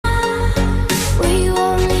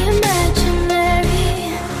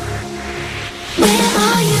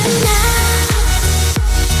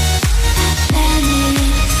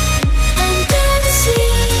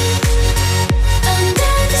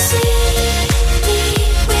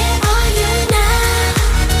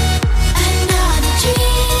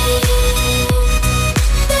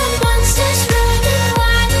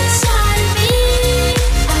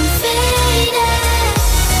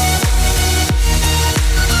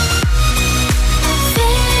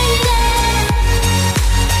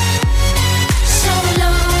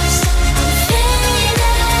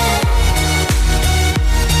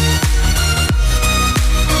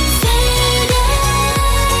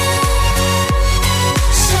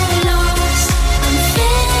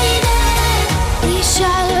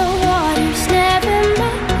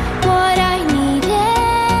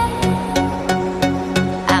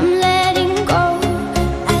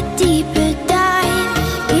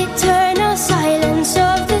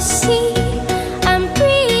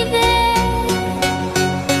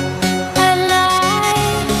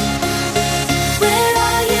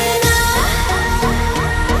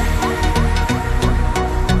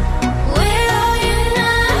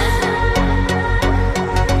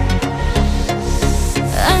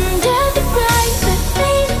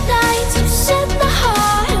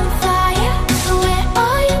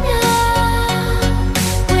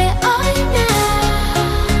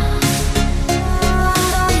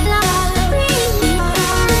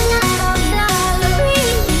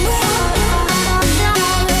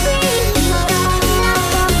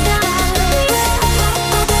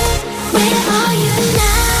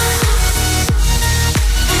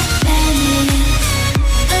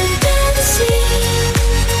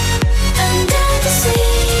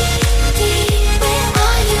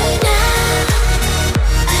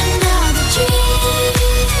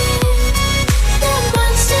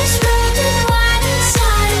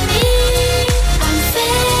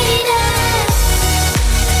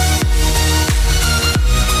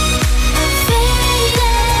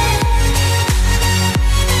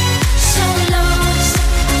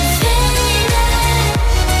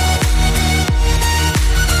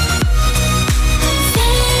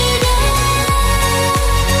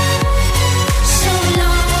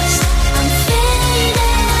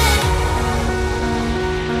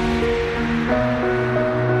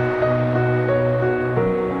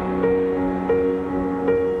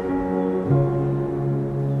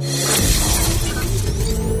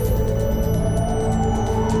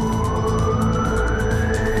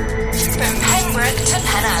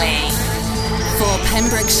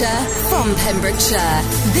Pembrokeshire, from Pembrokeshire.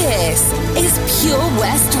 This is Pure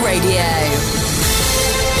West Radio.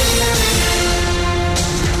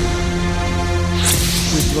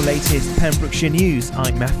 With your latest Pembrokeshire news,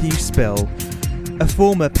 I'm Matthew Spill. A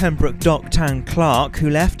former Pembroke Dock Town clerk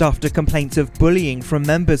who left after complaints of bullying from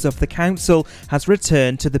members of the council has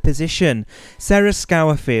returned to the position. Sarah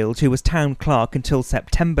Scourfield, who was town clerk until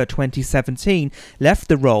September 2017, left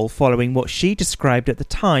the role following what she described at the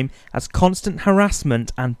time as constant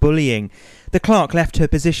harassment and bullying. The clerk left her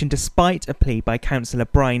position despite a plea by Councillor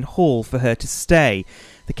Brian Hall for her to stay.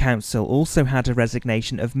 The council also had a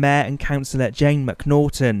resignation of Mayor and Councillor Jane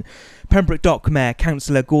McNaughton. Pembroke Dock Mayor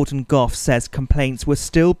Councillor Gordon Goff says complaints were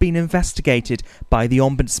still being investigated by the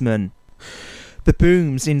Ombudsman. The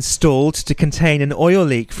booms installed to contain an oil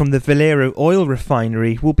leak from the Valero oil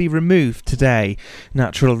refinery will be removed today.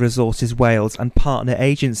 Natural Resources Wales and partner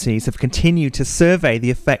agencies have continued to survey the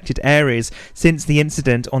affected areas since the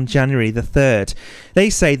incident on January the 3rd. They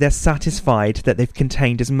say they're satisfied that they've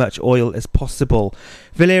contained as much oil as possible.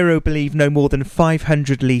 Valero believe no more than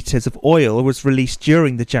 500 litres of oil was released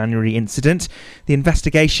during the January incident. The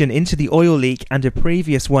investigation into the oil leak and a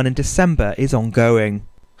previous one in December is ongoing.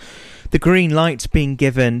 The green light being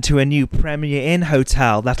given to a new Premier Inn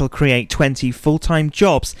hotel that'll create 20 full-time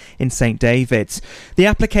jobs in St David's. The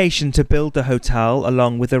application to build the hotel,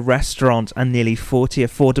 along with a restaurant and nearly 40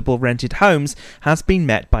 affordable rented homes, has been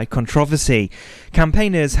met by controversy.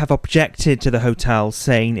 Campaigners have objected to the hotel,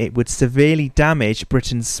 saying it would severely damage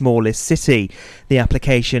Britain's smallest city. The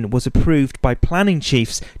application was approved by planning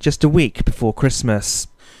chiefs just a week before Christmas.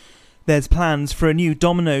 There's plans for a new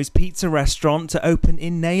Domino's pizza restaurant to open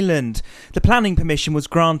in Neyland. The planning permission was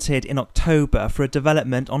granted in October for a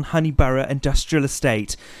development on Honeyborough Industrial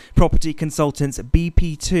Estate. Property consultants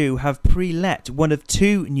BP2 have pre-let one of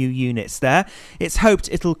 2 new units there. It's hoped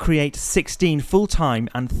it'll create 16 full-time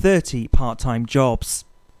and 30 part-time jobs.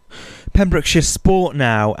 Pembrokeshire Sport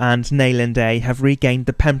now and Neyland A have regained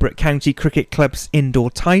the Pembroke County Cricket Club's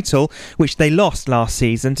indoor title, which they lost last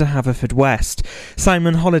season to Haverfordwest.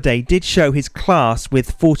 Simon Holliday did show his class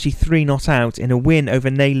with 43 not out in a win over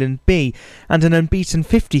Neyland B and an unbeaten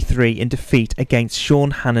 53 in defeat against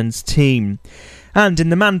Sean Hannon's team. And in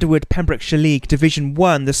the Manderwood Pembrokeshire League Division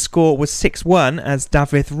 1, the score was 6-1 as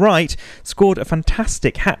Davith Wright scored a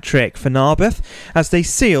fantastic hat-trick for Narberth as they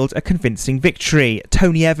sealed a convincing victory.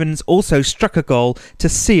 Tony Evans also struck a goal to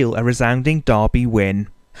seal a resounding Derby win.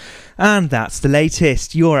 And that's the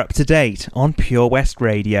latest. You're up to date on Pure West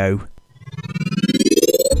Radio.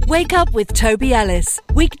 Wake up with Toby Ellis.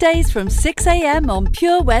 Weekdays from 6 a.m. on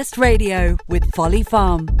Pure West Radio with Folly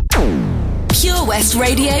Farm. Pure West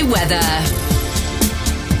Radio weather.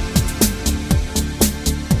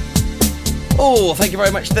 Oh, thank you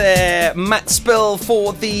very much there, Matt Spill,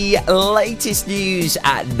 for the latest news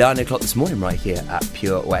at 9 o'clock this morning right here at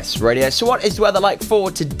Pure West Radio. So what is the weather like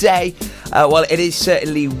for today? Well, it is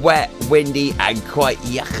certainly wet, windy and quite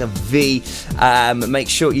yucky. Make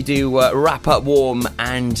sure you do wrap up warm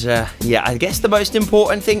and, I guess the most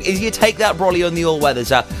important thing is you take that brolly on the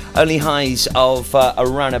all-weathers. Only highs of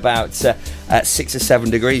around about 6 or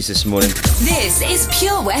 7 degrees this morning. This is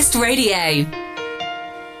Pure West Radio.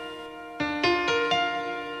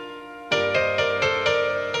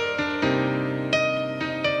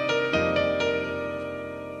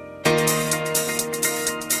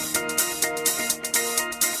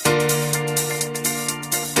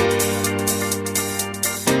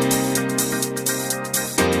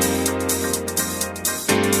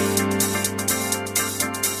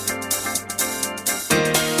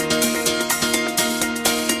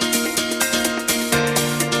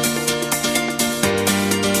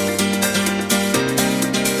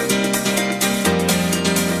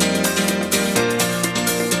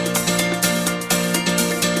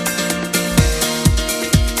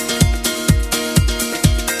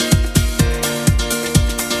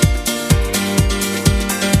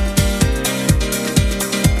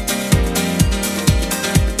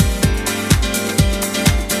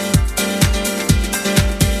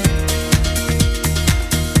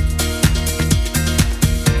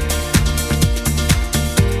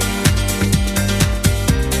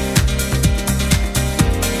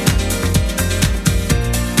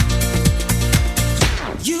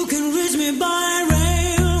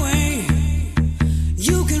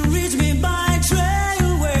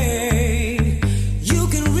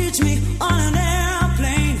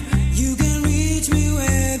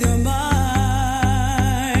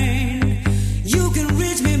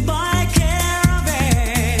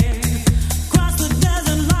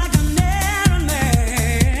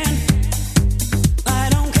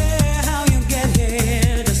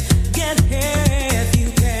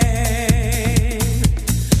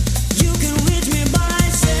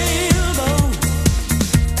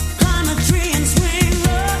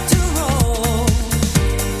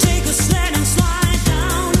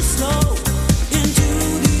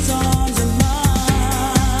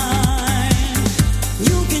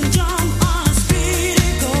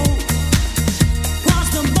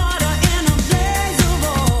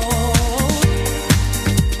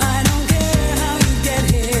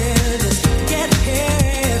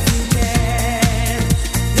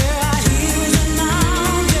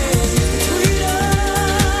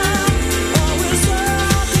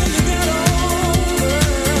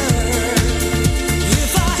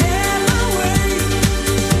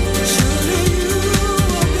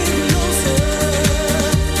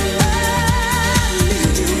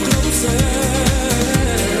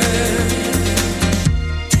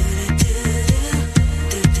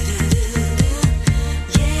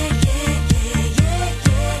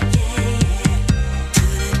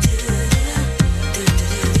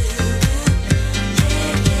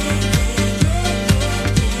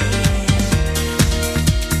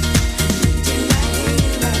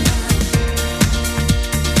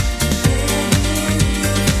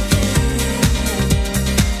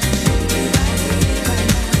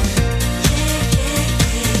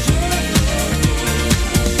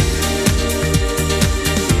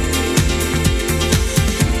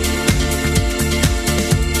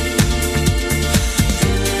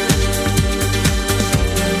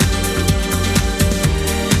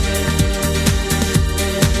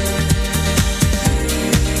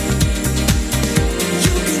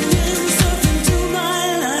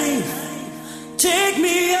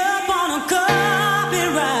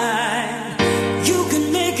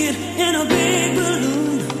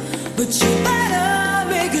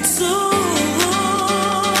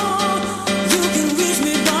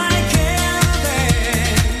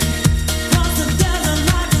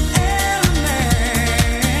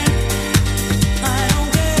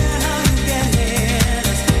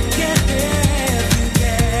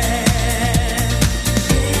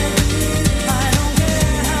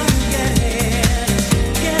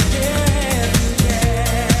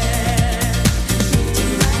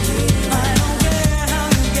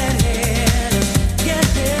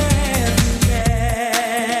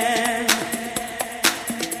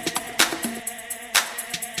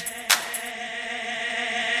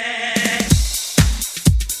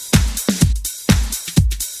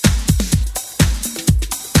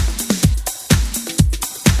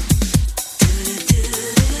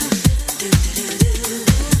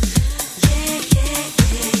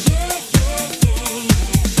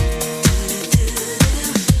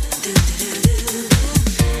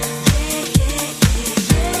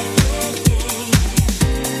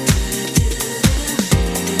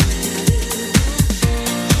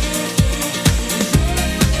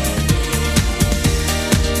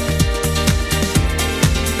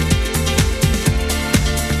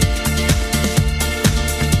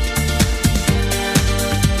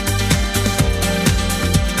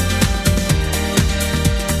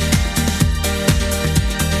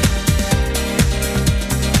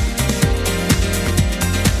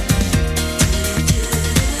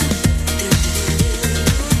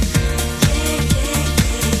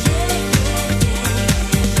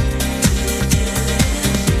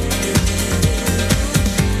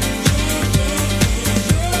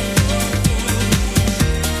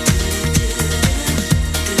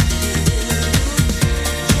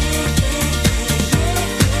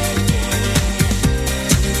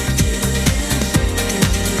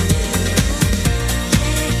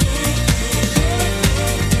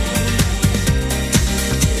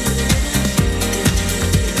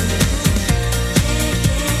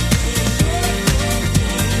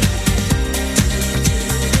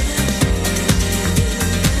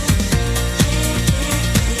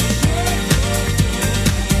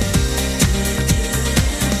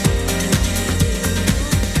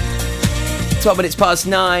 12 minutes past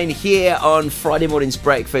 9 here on Friday morning's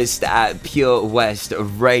breakfast at Pure West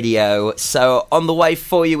Radio. So on the way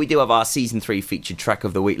for you, we do have our Season 3 featured track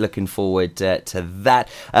of the week. Looking forward to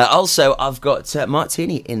that. Also, I've got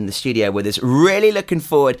Martini in the studio with us. Really looking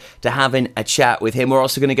forward to having a chat with him. We're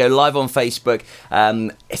also going to go live on Facebook.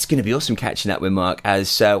 It's going to be awesome catching up with Mark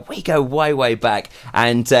as we go way back.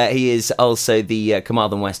 And he is also the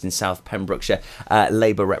Carmarthen West and South Pembrokeshire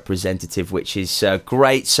Labour representative, which is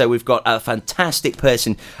great. So we've got a fantastic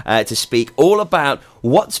person to speak all about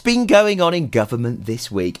what's been going on in government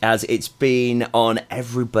this week, as it's been on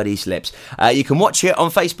everybody's lips. You can watch it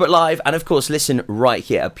on Facebook Live and, of course, listen right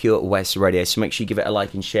here at Pure West Radio. So make sure you give it a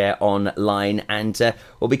like and share online. And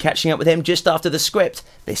we'll be catching up with him just after the script.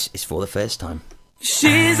 This is For the First Time.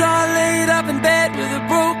 She's all laid up in bed with a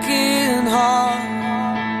broken heart,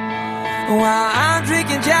 while I'm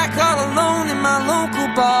drinking Jack all alone in my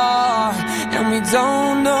local bar. And we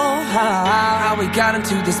don't know how we got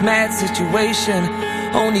into this mad situation,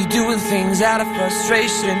 only doing things out of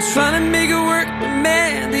frustration, trying to make it work, but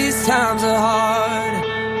man, these times are hard.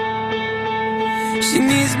 She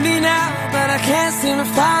needs me now, but I can't seem to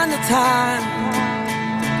find the time.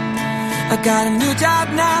 I got a new job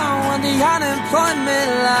now on the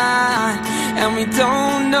unemployment line, and we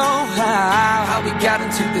don't know how we got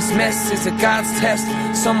into this mess. It's a God's test.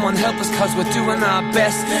 Someone help us, cause we're doing our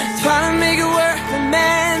best, trying to make it work, but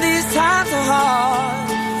man, these times are hard.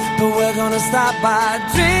 But we're gonna stop by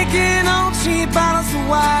drinking on cheap bottles of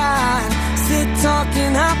wine, sit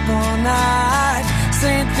talking up all night,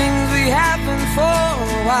 saying things we haven't for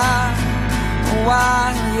a while,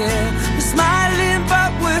 yeah. We're smiling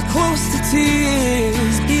but we're close to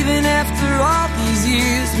tears. Even after all these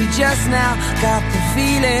years, we just now got the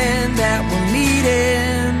feeling that we're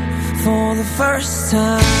meeting for the first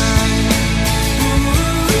time.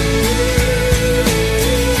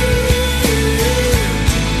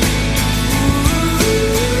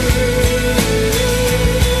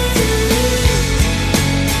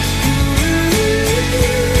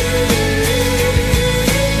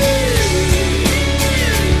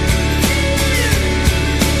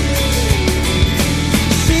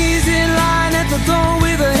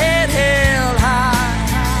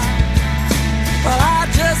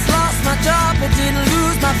 But didn't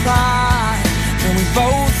lose my pride, and we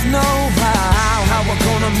both know how we're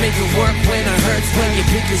gonna make it work when it hurts. When you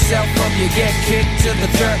pick yourself up, you get kicked to the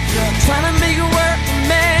dirt. Trying to make it work,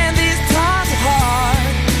 man, these times are hard.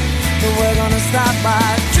 But we're gonna stop by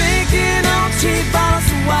drinking on cheap bottles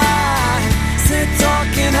of wine, sit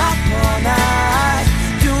talking up all night,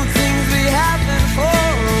 doing things we haven't for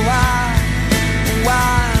a while,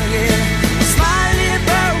 yeah. We're smiling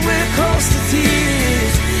but we're close to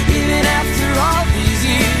tears. Even after all these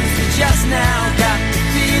years, we just now got the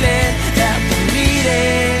feeling that we're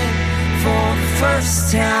meeting for the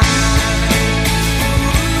first time.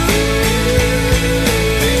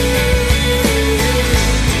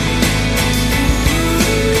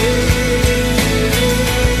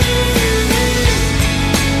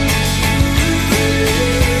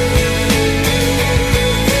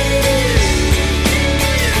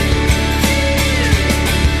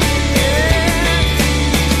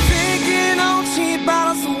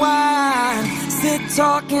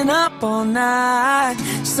 Talking up all night,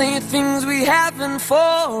 saying things we haven't for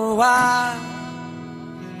a while.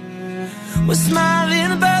 We're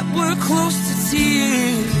smiling but we're close to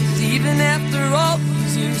tears. Even after all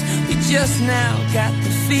these years, we just now got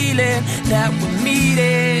the feeling that we're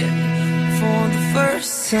meeting for the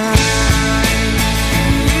first time.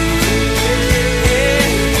 Yeah,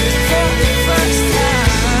 for the first time.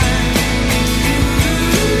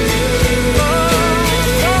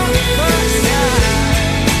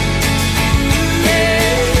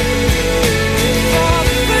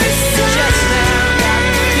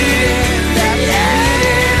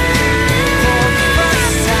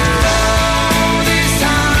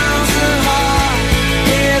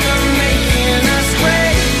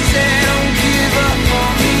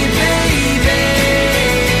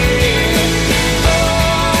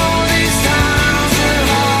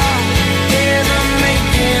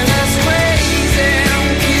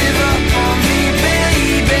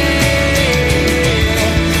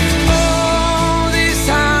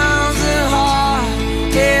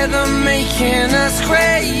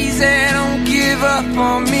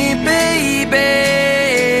 On me, baby.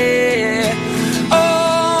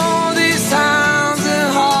 Oh, these times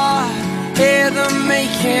are hard. Yeah, they're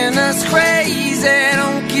making us crazy.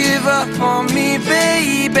 Don't give up on me,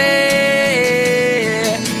 baby.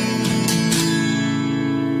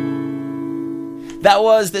 That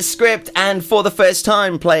was The Script, and for the first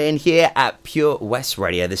time playing here at Pure West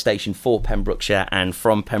Radio, the station for Pembrokeshire and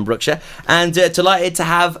from Pembrokeshire. And delighted to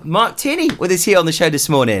have Mark Tierney with us here on the show this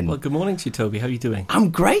morning. Well, good morning to you, Toby. How are you doing?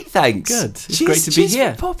 I'm great, thanks. Good. It's great to be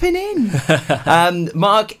here. For popping in.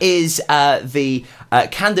 Mark is the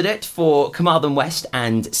candidate for Carmarthen West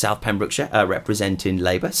and South Pembrokeshire, representing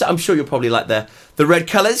Labour. So I'm sure you'll probably like the red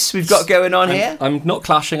colours we've got going on here. I'm not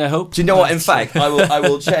clashing, I hope. Do you know what? In fact, I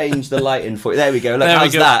will change the lighting for you. There we go. Look,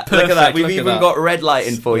 how's that? Perfect. Look at that. We've even got red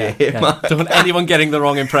lighting for you here, Mark. Don't want anyone getting the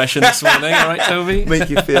wrong impression this morning, all right, Toby? Make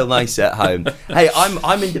you feel nice at home. Hey,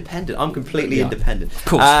 I'm independent. I'm completely independent. Of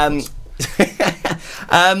course.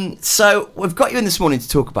 So we've got you in this morning to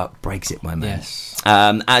talk about Brexit, my man. Yes.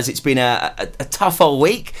 As it's been a tough old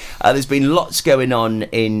week. There's been lots going on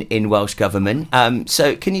in Welsh Government.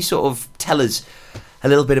 So can you sort of tell us a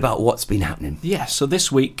little bit about what's been happening? Yeah, so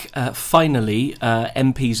this week, finally,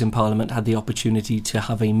 MPs in Parliament had the opportunity to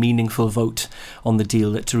have a meaningful vote on the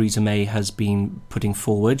deal that Theresa May has been putting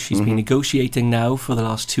forward. She's been negotiating now for the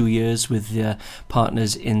last 2 years with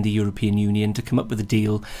partners in the European Union to come up with a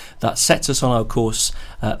deal that sets us on our course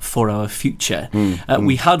for our future.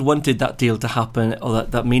 We had wanted that deal to happen, or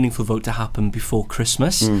that meaningful vote to happen before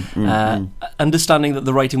Christmas. Understanding that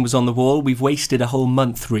the writing was on the wall, we've wasted a whole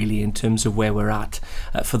month, really, in terms of where we're at.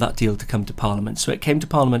 For that deal to come to Parliament. So it came to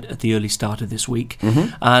Parliament at the early start of this week,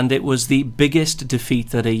 and it was the biggest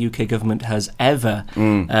defeat that a UK government has ever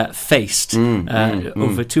faced.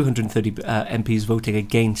 Over 230 MPs voting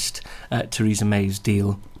against Theresa May's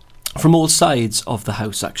deal. From all sides of the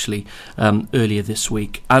House, actually, earlier this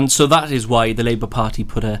week. And so that is why the Labour Party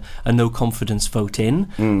put a no-confidence vote in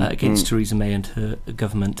against Theresa May and her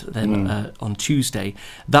government then on Tuesday.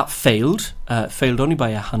 That failed only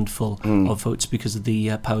by a handful of votes because of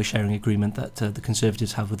the power-sharing agreement that the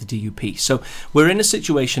Conservatives have with the DUP. So we're in a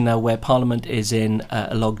situation now where Parliament is in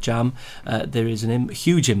a logjam. There is a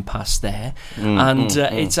huge impasse there.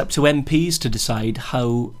 It's up to MPs to decide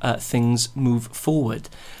how things move forward.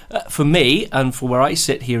 For me, and for where I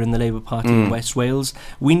sit here in the Labour Party in West Wales,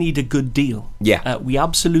 we need a good deal. Yeah, we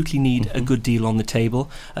absolutely need a good deal on the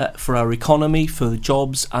table for our economy, for the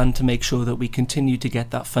jobs, and to make sure that we continue to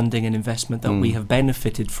get that funding and investment that we have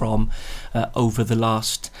benefited from over the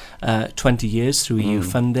last 20 years through EU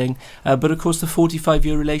funding. But of course, the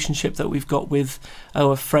 45-year relationship that we've got with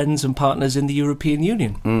our friends and partners in the European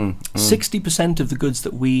Union. 60% of the goods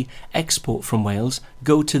that we export from Wales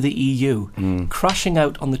go to the EU. Crashing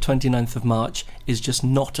out on the 29th of March is just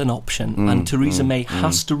not an option, and Theresa May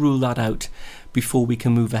has to rule that out before we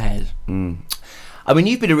can move ahead. I mean,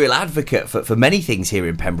 you've been a real advocate for many things here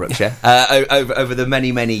in Pembrokeshire over the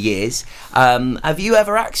many years. Have you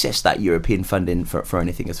ever accessed that European funding for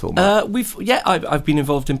anything at all, Mark? I've been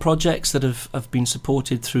involved in projects that have been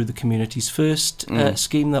supported through the Communities First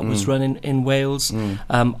scheme that was run in Wales.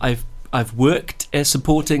 I've worked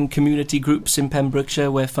supporting community groups in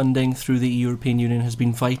Pembrokeshire where funding through the European Union has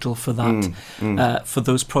been vital for that, for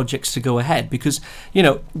those projects to go ahead. Because, you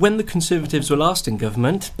know, when the Conservatives were last in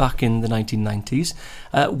government, back in the 1990s,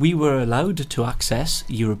 we were allowed to access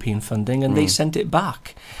European funding and they sent it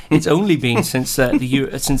back. It's only been since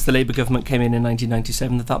the Labour government came in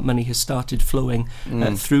 1997 that money has started flowing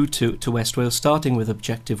through to West Wales, starting with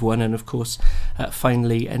Objective 1 and, of course,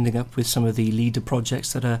 finally ending up with some of the leader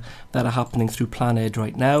projects that are happening through Plan Ed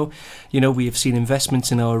right now. You know, we have seen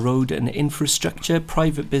investments in our road and infrastructure.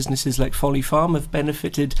 Private businesses like Folly Farm have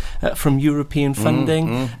benefited from European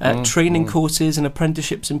funding. Training courses and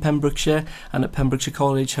apprenticeships in Pembrokeshire and at Pembrokeshire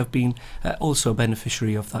College have been also a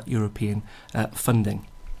beneficiary of that European funding.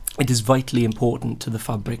 It is vitally important to the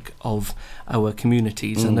fabric of our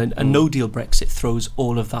communities, and a no-deal Brexit throws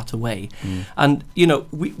all of that away. And, you know,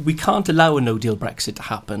 we can't allow a no-deal Brexit to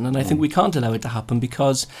happen, and I think we can't allow it to happen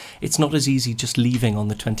because it's not as easy just leaving on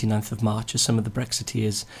the 29th of March as some of the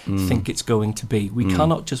Brexiteers think it's going to be. We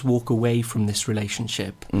cannot just walk away from this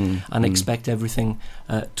relationship and expect everything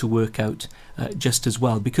to work out just as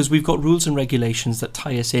well, because we've got rules and regulations that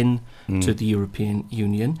tie us in to the European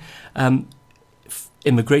Union.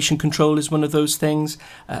 Immigration control is one of those things.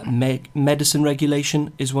 Medicine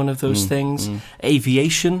regulation is one of those things.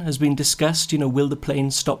 Aviation has been discussed. You know, will the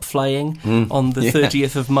planes stop flying on the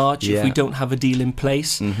 30th of March if we don't have a deal in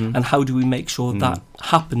place? And how do we make sure that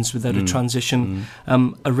happens without a transition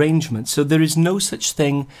arrangement? So there is no such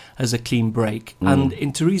thing as a clean break. And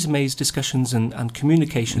in Theresa May's discussions and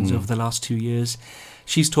communications over the last 2 years,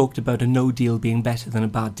 She's talked about a no deal being better than a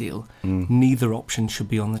bad deal. Neither option should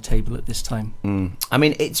be on the table at this time. I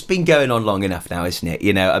mean, it's been going on long enough now, isn't it?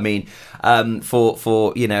 You know, I mean,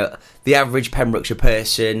 for you know, the average Pembrokeshire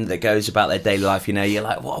person that goes about their daily life, you know, you're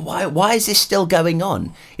like, why is this still going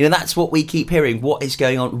on? You know, that's what we keep hearing. What is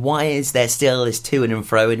going on? Why is there still this to and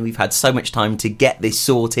fro? And we've had so much time to get this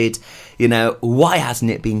sorted. You know, why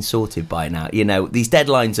hasn't it been sorted by now? You know, these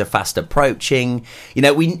deadlines are fast approaching. You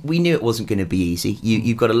know, we knew it wasn't going to be easy.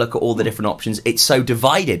 You've got to look at all the different options. It's so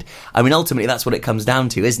divided. I mean, ultimately, that's what it comes down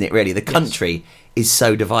to, isn't it, really? The country is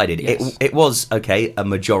so divided. Yes. It was, okay, a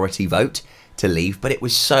majority vote to leave, but it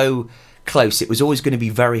was so close. It was always going to be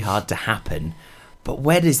very hard to happen. But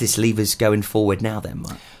where does this leave us going forward now then,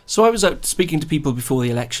 Mark? So I was out speaking to people before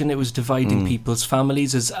the election. It was dividing people's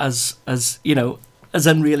families as you know, as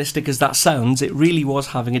unrealistic as that sounds, it really was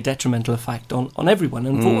having a detrimental effect on everyone.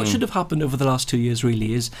 And what should have happened over the last 2 years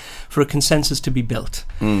really is for a consensus to be built.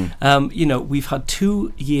 You know, we've had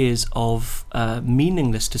 2 years of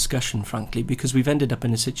meaningless discussion, frankly, because we've ended up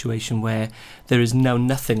in a situation where there is now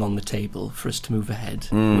nothing on the table for us to move ahead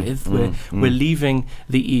with. We're leaving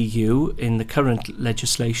the EU in the current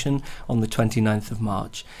legislation on the 29th of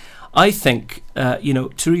March. I think, you know,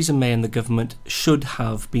 Theresa May and the government should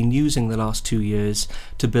have been using the last 2 years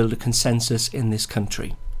to build a consensus in this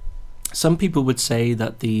country. Some people would say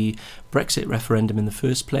that the Brexit referendum in the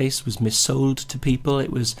first place was missold to people.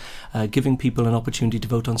 It was giving people an opportunity to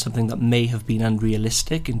vote on something that may have been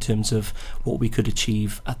unrealistic in terms of what we could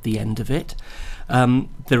achieve at the end of it.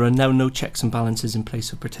 There are now no checks and balances in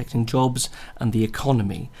place for protecting jobs and the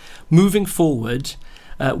economy. Moving forward,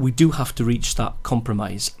 we do have to reach that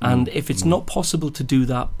compromise. And if it's not possible to do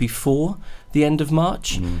that before the end of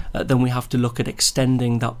March, then we have to look at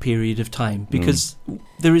extending that period of time, because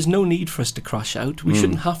there is no need for us to crash out. We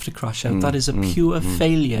shouldn't have to crash out. That is a pure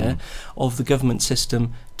failure of the government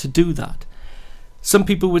system to do that. Some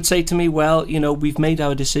people would say to me, well, you know, we've made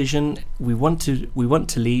our decision. We want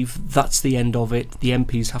to leave. That's the end of it. The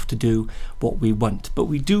MPs have to do what we want. But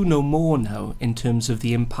we do know more now in terms of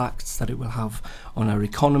the impacts that it will have on our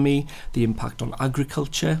economy, the impact on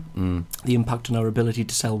agriculture, the impact on our ability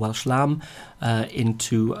to sell Welsh lamb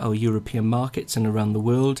into our European markets and around the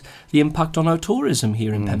world, the impact on our tourism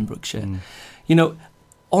here in Pembrokeshire. You know,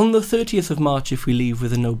 on the 30th of March, if we leave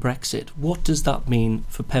with a no Brexit, what does that mean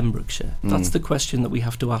for Pembrokeshire? That's the question that we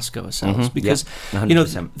have to ask ourselves. Because, you know,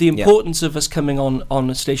 the importance of us coming on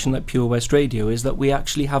a station like Pure West Radio is that we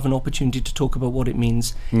actually have an opportunity to talk about what it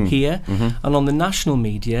means here. And on the national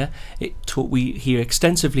media, we hear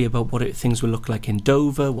extensively about what things will look like in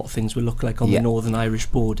Dover, what things will look like on the Northern Irish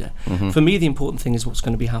border. For me, the important thing is what's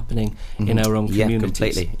going to be happening in our own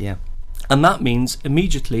communities. Completely, And that means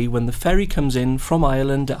immediately when the ferry comes in from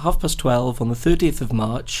Ireland at 12:30 on the 30th of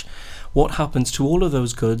March, what happens to all of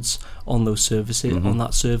those goods on those services, on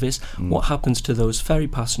that service? What happens to those ferry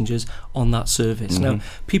passengers on that service? Now,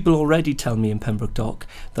 people already tell me in Pembroke Dock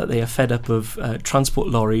that they are fed up of transport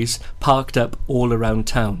lorries parked up all around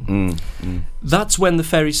town. That's when the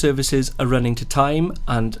ferry services are running to time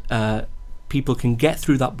and people can get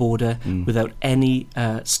through that border without any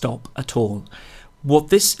stop at all.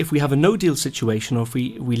 If we have a no-deal situation, or if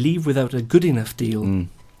we leave without a good enough deal,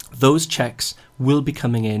 those checks will be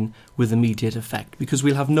coming in with immediate effect, because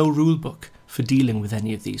we'll have no rule book for dealing with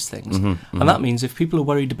any of these things. And that means if people are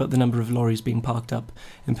worried about the number of lorries being parked up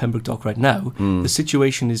in Pembroke Dock right now, the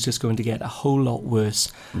situation is just going to get a whole lot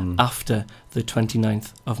worse after the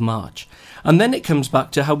 29th of March. And then it comes back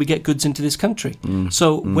to how we get goods into this country.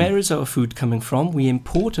 So where is our food coming from? We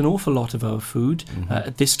import an awful lot of our food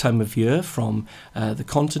at this time of year from the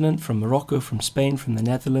continent, from Morocco, from Spain, from the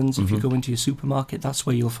Netherlands. If you go into your supermarket, that's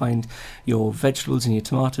where you'll find your vegetables and your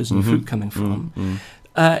tomatoes and your fruit coming from.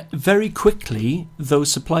 Very quickly,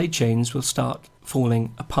 those supply chains will start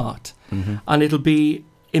falling apart. And it'll be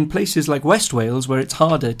in places like West Wales where it's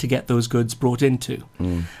harder to get those goods brought into.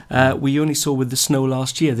 We only saw with the snow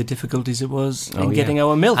last year the difficulties it was in getting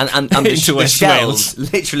our milk and into the West shells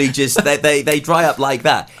Wales. literally just they dry up like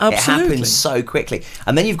that. Absolutely. It happens so quickly,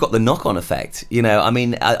 and then you've got the knock-on effect. You know, I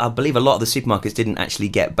mean, I believe a lot of the supermarkets didn't actually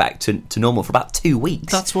get back to normal for about 2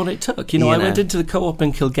 weeks. That's what it took. I went into the co-op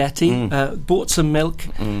in Kilgetty, bought some milk,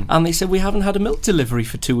 and they said, we haven't had a milk delivery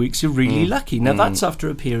for 2 weeks. You're really lucky. Now that's after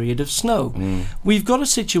a period of snow. We've got a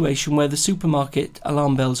situation where the supermarket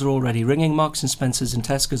alarm bells are already ringing. Marks and Spencer's and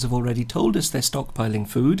Tesco's have already told us they're stockpiling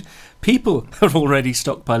food. People are already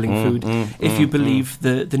stockpiling food, if you believe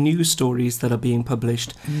the news stories that are being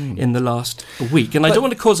published in the last week. And I don't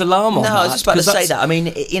want to cause alarm on that. No, I was just about to say that. I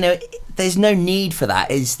mean, you know, there's no need for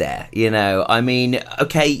that, is there? You know, I mean,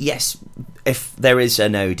 okay, yes, if there is a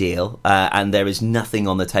no deal and there is nothing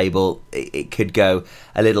on the table, it could go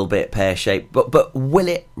a little bit pear-shaped. But will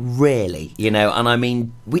it really? You know, and I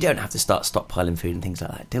mean, we don't have to start stockpiling food and things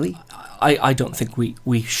like that, do we? I don't think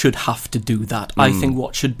we should have to do that. I think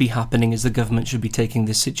what should be happening is the government should be taking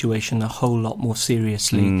this situation a whole lot more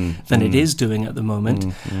seriously than it is doing at the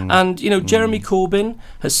moment. And, you know, Jeremy Corbyn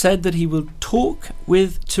has said that he will talk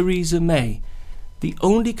with Theresa May. The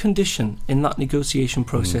only condition in that negotiation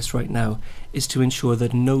process right now is to ensure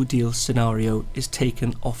that no deal scenario is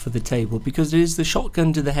taken off of the table, because it is the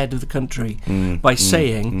shotgun to the head of the country by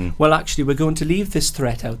saying, well, actually, we're going to leave this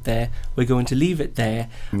threat out there, we're going to leave it there,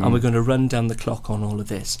 and we're going to run down the clock on all of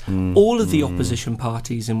this. All of the opposition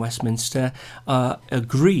parties in Westminster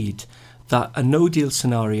agreed that a no-deal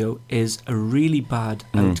scenario is a really bad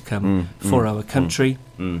outcome for our country.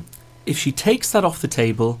 If she takes that off the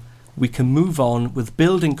table, we can move on with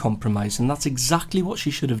building compromise, and that's exactly what she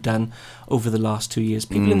should have done over the last 2 years.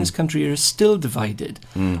 People in this country are still divided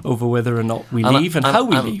over whether or not we leave and how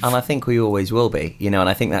we leave. And I think we always will be, you know, and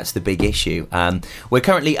I think that's the big issue. We're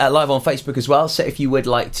currently live on Facebook as well, so if you would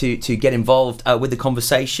like to get involved with the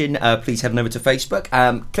conversation, please head on over to Facebook.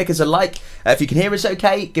 Click us a like if you can hear us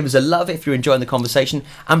okay, give us a love if you're enjoying the conversation,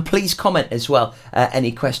 and please comment as well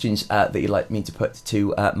any questions that you'd like me to put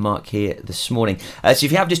to Mark here this morning. So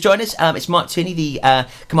if you have just joined us, it's Mark Tierney, the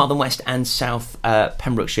Carmarthen West and South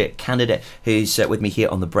Pembrokeshire candidate, who's with me here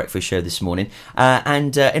on the Breakfast Show this morning.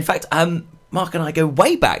 And in fact, Mark and I go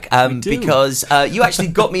way back because you actually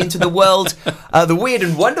got me into the world, the weird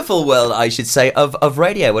and wonderful world, I should say, of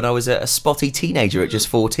radio when I was a spotty teenager at just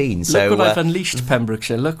 14. So look what I've unleashed,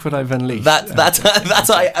 Pembrokeshire. Look what I've unleashed. That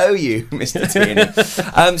I owe you, Mr.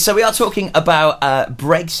 Tierney. So we are talking about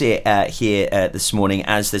Brexit here this morning,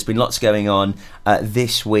 as there's been lots going on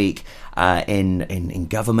this week in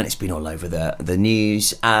government. It's been all over the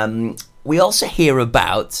news. We also hear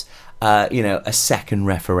about a second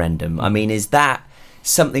referendum. I mean, is that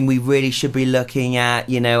something we really should be looking at?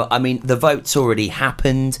 You know, I mean, the vote's already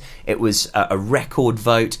happened. It was a record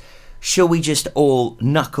vote. Shall we just all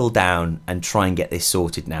knuckle down and try and get this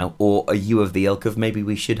sorted now? Or are you of the ilk of maybe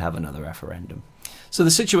we should have another referendum? So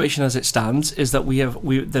the situation as it stands is that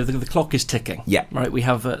the clock is ticking. Yeah. Right, we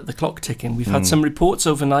have the clock ticking. We've had some reports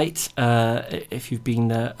overnight, if you've been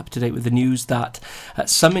up to date with the news, that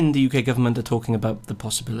some in the UK government are talking about the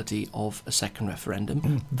possibility of a second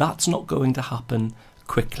referendum. That's not going to happen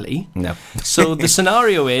quickly. No. So the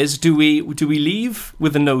scenario is, do we leave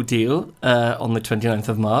with a no deal on the 29th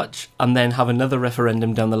of March and then have another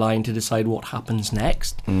referendum down the line to decide what happens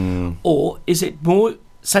next? Or is it more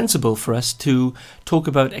sensible for us to talk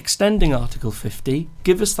about extending Article 50,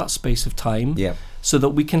 give us that space of time, so that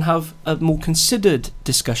we can have a more considered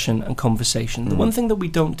discussion and conversation. The one thing that we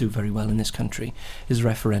don't do very well in this country is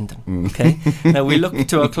referendum. Okay, now we look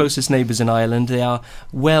to our closest neighbours in Ireland. They are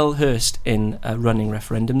well versed in running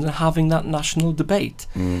referendums and having that national debate.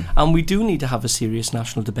 And we do need to have a serious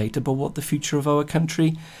national debate about what the future of our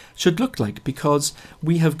country should look like, because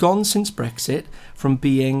we have gone since Brexit from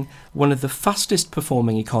being one of the fastest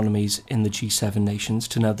performing economies in the G7 nations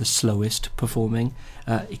to now the slowest performing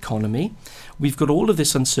economy. We've got all of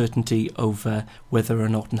this uncertainty over whether or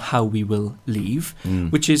not and how we will leave,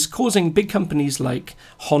 which is causing big companies like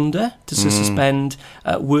Honda to suspend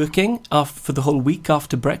working for the whole week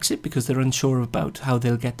after Brexit because they're unsure about how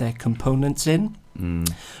they'll get their components in.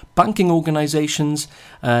 Banking organisations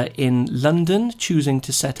in London choosing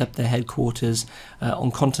to set up their headquarters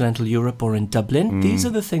on continental Europe or in Dublin. These are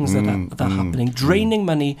the things that are happening, draining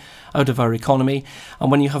money out of our economy.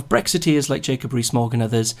 And when you have Brexiteers like Jacob Rees-Mogg and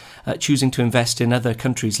others choosing to invest in other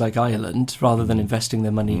countries like Ireland rather than investing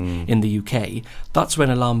their money in the UK, that's when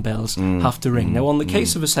alarm bells have to ring. Now, on the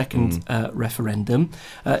case of a second referendum,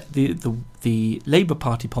 the Labour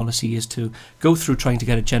Party policy is to go through trying to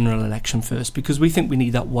get a general election first, because we think we need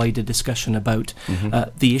that wider discussion about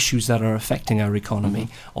the issues that are affecting our economy.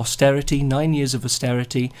 Austerity, 9 years of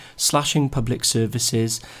austerity, slashing public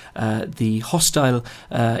services, the hostile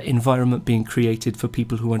environment being created for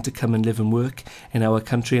people who want to come and live and work in our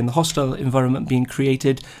country, and the hostile environment being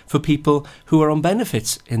created for people who are on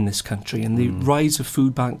benefits in this country, and the rise of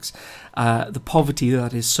food banks, the poverty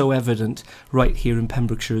that is so evident right here in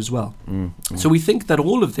Pembrokeshire as well. So we think that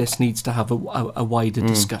all of this needs to have a wider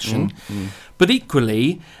discussion. But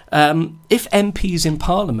equally, if MPs in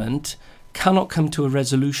Parliament cannot come to a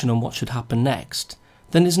resolution on what should happen next,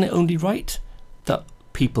 then isn't it only right that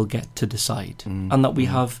people get to decide, and that we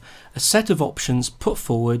have a set of options put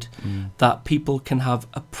forward that people can have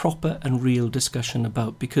a proper and real discussion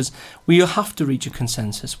about, because we have to reach a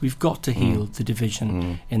consensus. We've got to heal the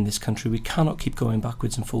division in this country. We cannot keep going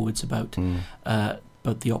backwards and forwards about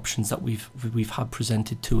the options that we've had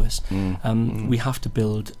presented to us. We have to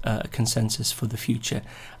build a consensus for the future,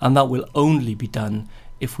 and that will only be done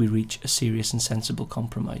if we reach a serious and sensible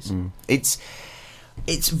compromise.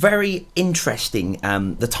 It's very interesting,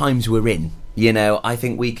 the times we're in. I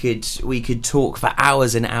think we could talk for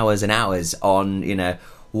hours and hours and hours on,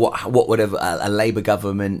 what would have a Labour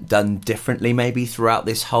government done differently maybe throughout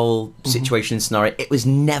this whole situation and scenario. It was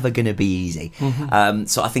never going to be easy.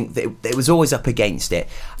 So I think that it was always up against it.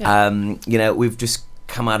 Yeah. We've just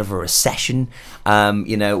come out of a recession.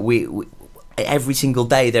 We every single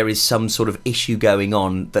day there is some sort of issue going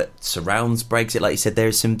on that surrounds Brexit. Like you said,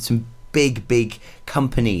 there's some big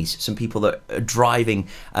companies, some people that are driving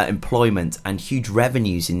employment and huge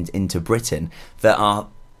revenues into Britain that are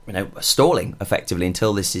stalling effectively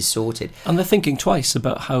until this is sorted. And they're thinking twice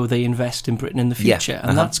about how they invest in Britain in the future.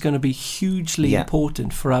 And that's going to be hugely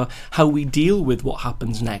important for how we deal with what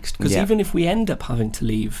happens next. Because even if we end up having to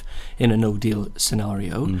leave in a no-deal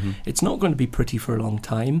scenario, it's not going to be pretty for a long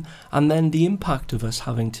time. And then the impact of us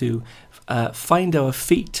having to find our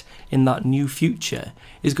feet in that new future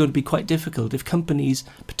is going to be quite difficult if companies,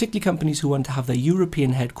 particularly companies who want to have their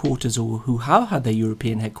European headquarters or who have had their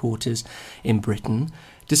European headquarters in Britain,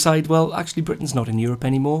 decide, well, actually Britain's not in Europe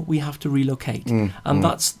anymore, we have to relocate. And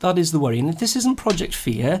that is the worry. And this isn't Project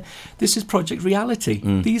Fear, this is Project Reality.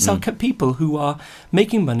 These are people who are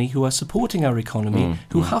making money, who are supporting our economy,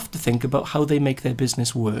 who have to think about how they make their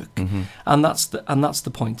business work. And that's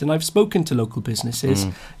the point. And I've spoken to local businesses,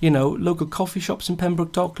 local coffee shops in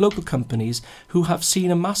Pembroke Dock, local companies who have seen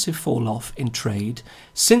a massive fall off in trade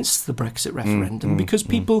since the Brexit referendum, because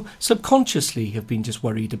people subconsciously have been just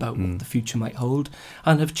worried about what the future might hold,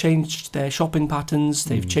 and have changed their shopping patterns,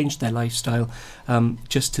 they've changed their lifestyle,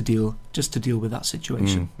 just to deal with that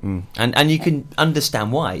situation. And you can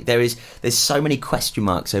understand why. There's so many question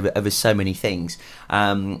marks over so many things.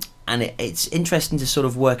 And it's interesting to sort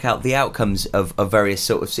of work out the outcomes of various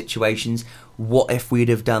sort of situations. What if we'd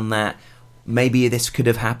have done that? Maybe this could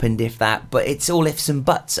have happened if that, but it's all ifs and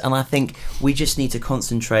buts. And I think we just need to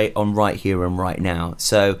concentrate on right here and right now.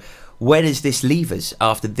 So where does this leave us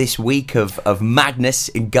after this week of madness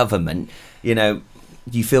in government? Do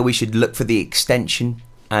you feel we should look for the extension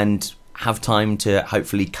and have time to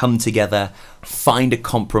hopefully come together, find a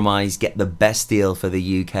compromise, get the best deal for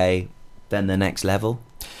the UK, then the next level?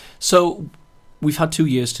 So we've had 2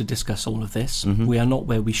 years to discuss all of this. We are not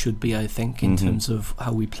where we should be, I think, in terms of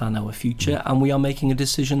how we plan our future, and we are making a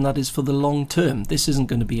decision that is for the long term. This isn't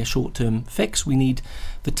going to be a short-term fix. We need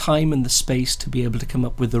the time and the space to be able to come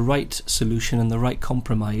up with the right solution and the right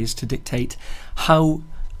compromise to dictate how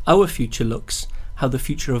our future looks, how the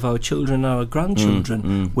future of our children and our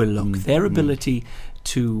grandchildren will look. Their ability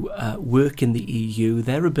to work in the EU,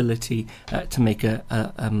 their ability to make a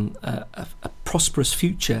prosperous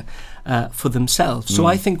future for themselves. So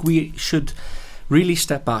I think we should really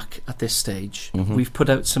step back at this stage. We've put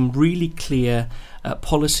out some really clear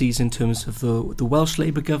policies in terms of the Welsh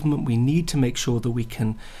Labour government. We need to make sure that we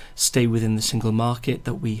can stay within the single market,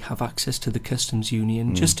 that we have access to the customs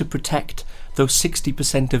union, just to protect those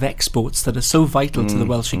 60% of exports that are so vital to the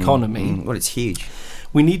Welsh economy. Well, it's huge.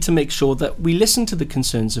 We need to make sure that we listen to the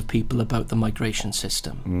concerns of people about the migration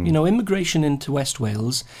system. Immigration into West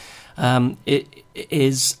Wales it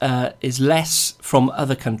is less from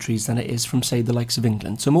other countries than it is from, say, the likes of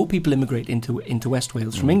England. So more people immigrate into West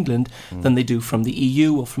Wales from England than they do from the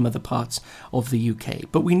EU or from other parts of the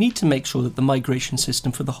UK. But we need to make sure that the migration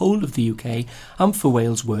system for the whole of the UK and for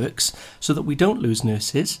Wales works, so that we don't lose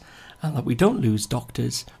nurses and that we don't lose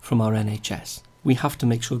doctors from our NHS. We have to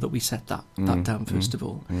make sure that we set that down first of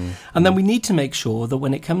all. And then we need to make sure that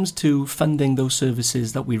when it comes to funding those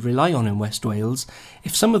services that we rely on in West Wales,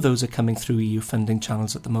 if some of those are coming through EU funding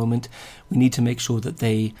channels at the moment, we need to make sure that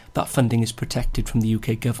that funding is protected from the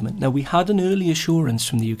UK government. Now, we had an early assurance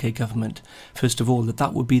from the UK government, first of all,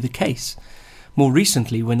 that would be the case. More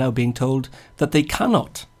recently, we're now being told that they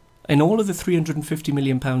cannot. In all of the £350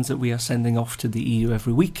 million that we are sending off to the EU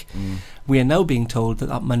every week, we are now being told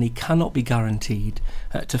that money cannot be guaranteed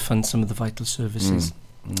to fund some of the vital services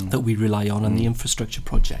that we rely on and the infrastructure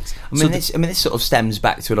projects. This sort of stems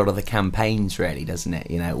back to a lot of the campaigns, really, doesn't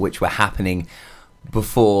it? Which were happening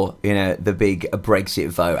before the big Brexit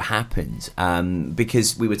vote happened,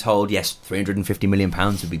 because we were told, yes, £350 million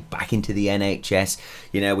would be back into the NHS.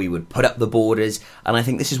 We would put up the borders, and I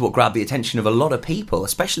think this is what grabbed the attention of a lot of people,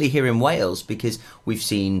 especially here in Wales, because we've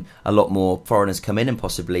seen a lot more foreigners come in and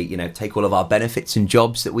possibly take all of our benefits and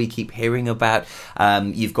jobs that we keep hearing about.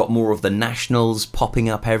 You've got more of the nationals popping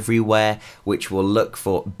up everywhere, which will look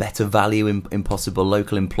for better value in possible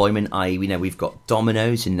local employment, i.e. we've got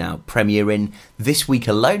Domino's and now Premier Inn this week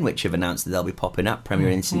alone, which have announced that they'll be popping up. Premier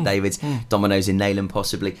Inn in St David's, Domino's in Neyland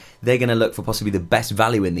possibly. They're going to look for possibly the best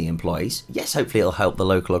value in the employees. Yes, hopefully it'll help the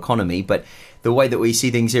local economy, but the way that we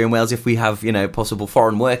see things here in Wales, if we have possible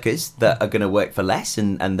foreign workers that are going to work for less,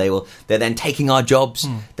 and they're then taking our jobs,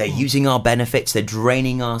 they're using our benefits, they're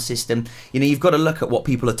draining our system. You've got to look at what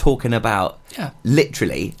people are talking about,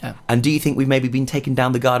 literally. And do you think we've maybe been taken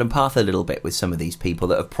down the garden path a little bit with some of these people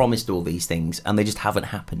that have promised all these things and they just haven't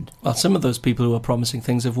happened? Well, some of those people who are promising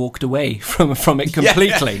things have walked away from it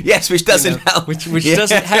completely. Yes, which doesn't help. Which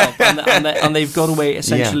doesn't help, and they've got away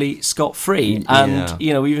essentially scot-free. And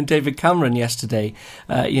even David Cameron yesterday,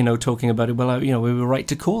 talking about it. Well, we were right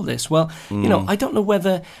to call this. Well, I don't know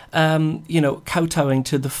whether kowtowing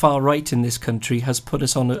to the far right in this country has put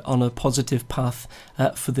us on a positive path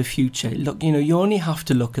for the future. Look, you only have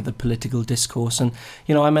to look at the political discourse, and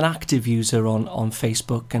I'm an active user on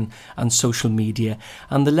Facebook and social media,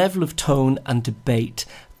 and the level of tone and debate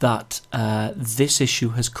that this issue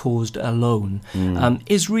has caused alone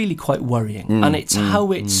is really quite worrying. And it's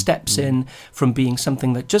how it steps in from being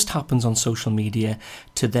something that just happens on social media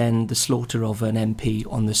to then the slaughter of an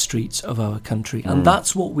MP on the streets of our country. And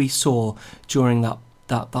that's what we saw during that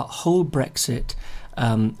whole Brexit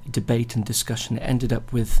debate and discussion. It ended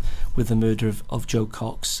up with the murder of Joe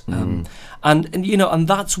Cox, and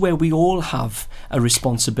that's where we all have a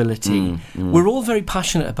responsibility. We're all very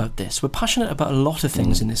passionate about this. We're passionate about a lot of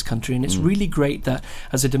things in this country, and it's really great that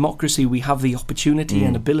as a democracy we have the opportunity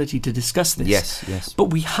and ability to discuss this. Yes. But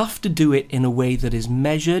we have to do it in a way that is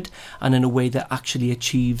measured and in a way that actually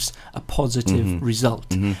achieves a positive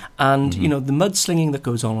result. And the mudslinging that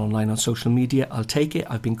goes on online on social media, I'll take it.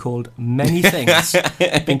 I've been called many things.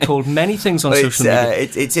 I've been called many things on social media.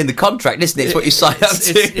 It's in the contract, isn't it? It's what you sign up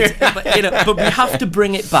to. But we have to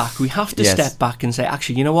bring it back. We have to step back and say,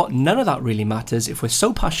 actually, you know what? None of that really matters. If we're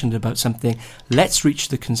so passionate about something, let's reach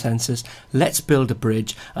the consensus, let's build a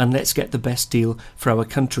bridge, and let's get the best deal for our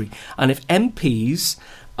country. And if MPs,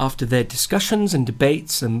 after their discussions and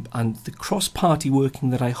debates and the cross-party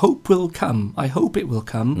working that I hope it will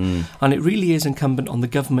come, and it really is incumbent on the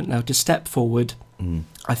government now to step forward.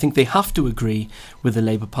 I think they have to agree with the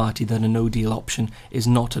Labour Party that a no-deal option is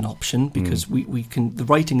not an option, because we can. The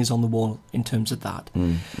writing is on the wall in terms of that.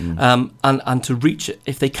 And to reach,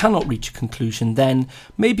 if they cannot reach a conclusion, then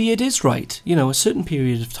maybe it is right. A certain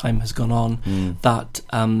period of time has gone on that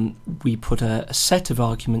we put a set of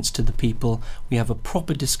arguments to the people. We have a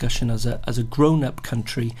proper discussion as a grown-up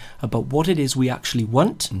country about what it is we actually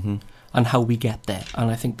want. And how we get there.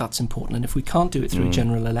 And I think that's important. And if we can't do it through a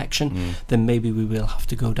general election, then maybe we will have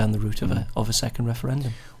to go down the route of a second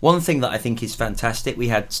referendum. One thing that I think is fantastic, we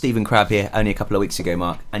had Stephen Crabb here only a couple of weeks ago,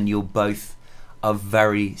 Mark, and you're both of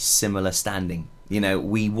very similar standing.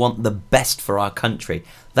 We want the best for our country.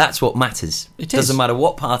 That's what matters. It doesn't matter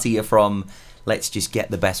what party you're from. Let's just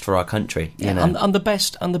get the best for our country. And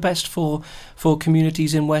the best for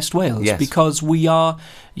communities in West Wales, because we are,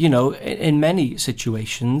 in many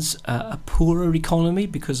situations, a poorer economy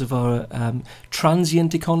because of our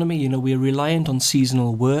transient economy. We're reliant on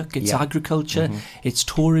seasonal work. It's agriculture, it's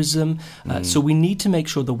tourism. So we need to make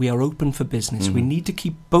sure that we are open for business. We need to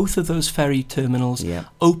keep both of those ferry terminals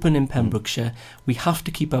open in Pembrokeshire. We have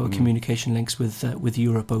to keep our communication links with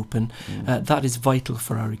Europe open. That is vital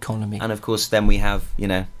for our economy. And of course, then we have,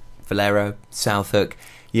 Valero, Southhook.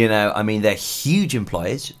 They're huge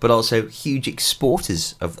employers, but also huge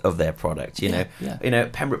exporters of their product.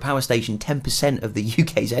 Pembroke Power Station, 10% of the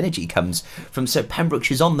UK's energy comes from. So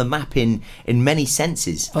Pembrokeshire's on the map in many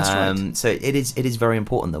senses. That's right. So it is very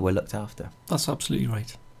important that we're looked after. That's absolutely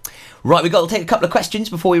right. Right, we've got to take a couple of questions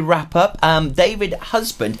before we wrap up. David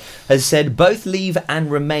Husband has said both Leave and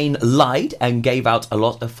Remain lied and gave out a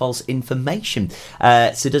lot of false information.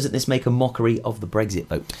 So doesn't this make a mockery of the Brexit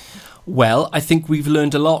vote? Well, I think we've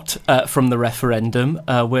learned a lot from the referendum.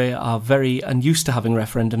 We are very unused to having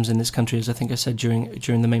referendums in this country, as I think I said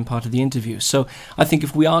during the main part of the interview. So I think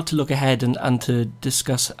if we are to look ahead and to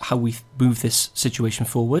discuss how we move this situation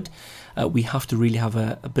forward, we have to really have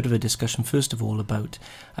a bit of a discussion, first of all, about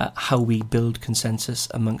how we build consensus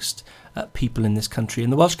amongst people in this country.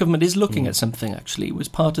 And the Welsh Government is looking at something, actually. It was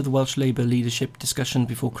part of the Welsh Labour leadership discussion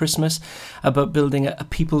before Christmas about building a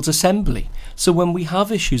People's Assembly. So when we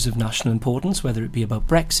have issues of national importance, whether it be about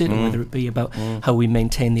Brexit or whether it be about how we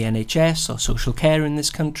maintain the NHS or social care in this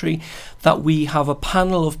country, that we have a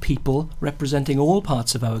panel of people representing all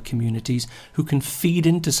parts of our communities who can feed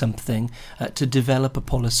into something to develop a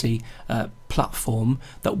policy platform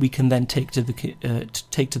that we can then take to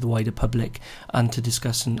the wider public and to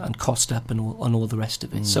discuss and cost up and all the rest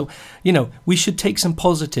of it. So, we should take some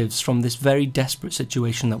positives from this very desperate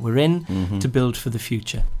situation that we're in to build for the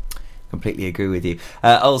future. Completely agree with you.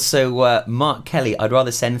 Also, Mark Kelly, I'd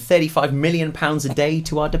rather send £35 million a day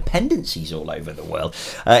to our dependencies all over the world.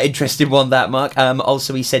 Interesting one, that, Mark.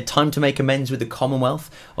 Also, he said, time to make amends with the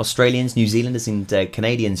Commonwealth. Australians, New Zealanders and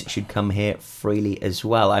Canadians should come here freely as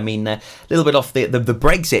well. I mean, a little bit off the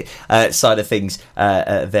Brexit side of things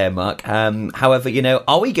there, Mark. However,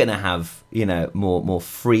 are we going to have, more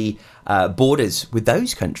free borders with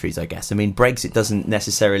those countries, I guess? I mean, Brexit doesn't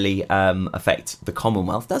necessarily affect the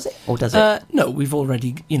Commonwealth, does it? Or does it? No, we will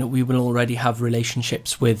already have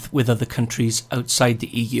relationships with other countries outside the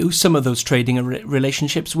EU. Some of those trading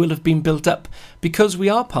relationships will have been built up because we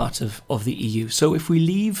are part of the EU. So if we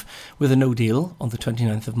leave with a no deal on the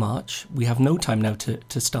 29th of March, we have no time now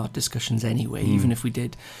to start discussions anyway, even if we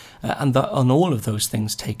did. And all of those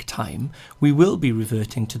things take time. We will be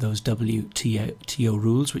reverting to those WTO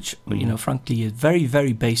rules, which, frankly, is very,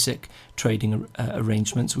 very basic trading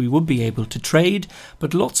arrangements. We would be able to trade,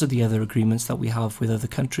 but lots of the other agreements that we have with other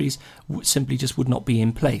countries simply just would not be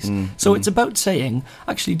in place. So it's about saying,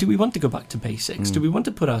 actually, do we want to go back to basics? Do we want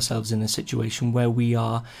to put ourselves in a situation where we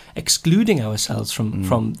are excluding ourselves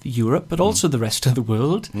from Europe, but also the rest of the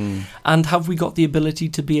world? And have we got the ability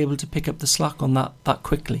to be able to pick up the slack on that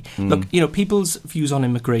quickly? Look, people's views on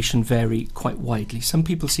immigration vary quite widely. Some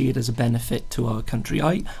people see it as a benefit to our country.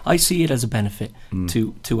 I see it as a benefit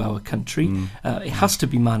to our country. It has to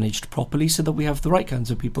be managed properly so that we have the right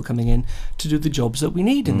kinds of people coming in to do the jobs that we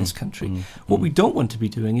need in this country. What we don't want to be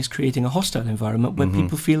doing is creating a hostile environment where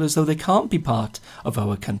people feel as though they can't be part of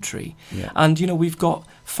our country. And, we've got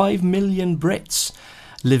 5 million Brits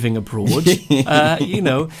living abroad, I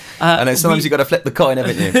know sometimes you've got to flip the coin,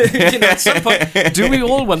 haven't you? At some point, do we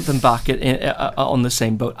all want them back on the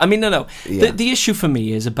same boat? I mean, no. Yeah. The issue for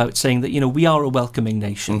me is about saying that we are a welcoming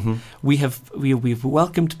nation. We've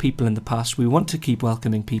welcomed people in the past. We want to keep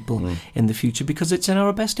welcoming people in the future because it's in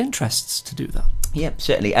our best interests to do that. Yeah,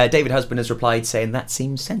 certainly. David Husband has replied saying that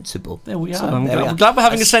seems sensible. There we are. So, I'm glad we're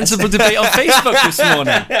having a sensible debate on Facebook this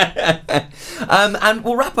morning. And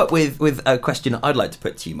we'll wrap up with a question I'd like to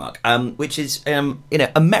put to you, Mark, which is,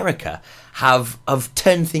 America have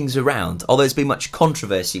turned things around. Although there's been much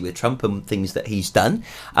controversy with Trump and things that he's done,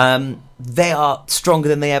 they are stronger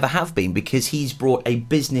than they ever have been because he's brought a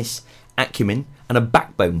business acumen and a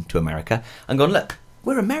backbone to America and gone, look,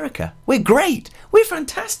 we're America. We're great. We're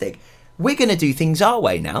fantastic. We're going to do things our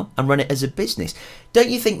way now and run it as a business. Don't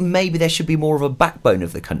you think maybe there should be more of a backbone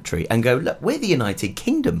of the country and go, look, we're the United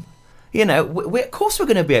Kingdom. Of course we're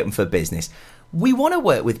going to be open for business. We want to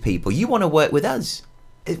work with people. You want to work with us.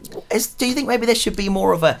 Do you think maybe there should be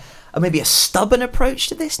more of maybe a stubborn approach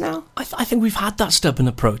to this now? I think we've had that stubborn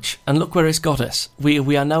approach, and look where it's got us.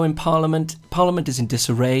 We are now in Parliament. Parliament is in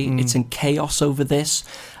disarray. It's in chaos over this.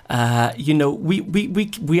 We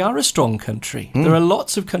are a strong country. There are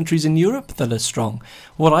lots of countries in Europe that are strong.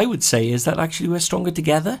 What I would say is that actually we're stronger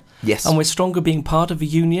together. Yes. And we're stronger being part of a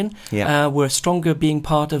union. Yeah. We're stronger being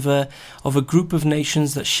part of a group of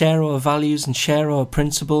nations that share our values and share our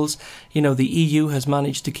principles. The EU has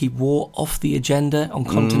managed to keep war off the agenda on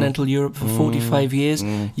continental Europe for 45 years.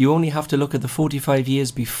 You only have to look at the 45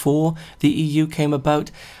 years before the EU came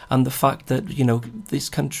about and the fact that, this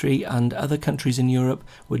country and other countries in Europe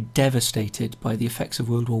were devastated by the effects of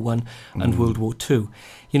World War I and World War II.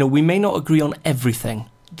 We may not agree on everything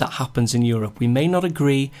that happens in Europe. We may not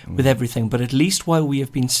agree with everything, but at least while we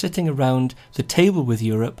have been sitting around the table with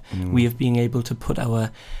Europe, we have been able to put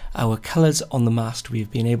our colours on the mast. We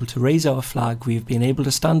have been able to raise our flag. We have been able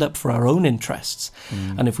to stand up for our own interests.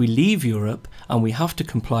 And if we leave Europe and we have to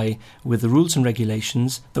comply with the rules and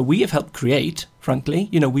regulations that we have helped create, frankly,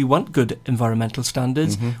 we want good environmental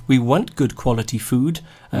standards. We want good quality food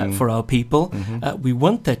for our people. We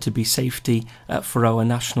want there to be safety for our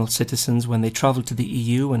national citizens when they travel to the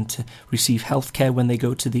EU and to receive healthcare when they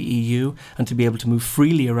go to the EU and to be able to move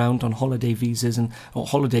freely around on holiday visas or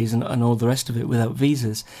holidays and all the rest of it without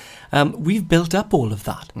visas. We've built up all of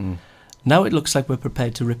that. Now it looks like we're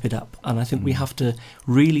prepared to rip it up, and I think we have to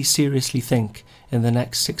really seriously think in the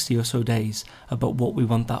next 60 or so days about what we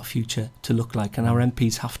want that future to look like, and our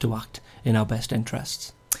MPs have to act in our best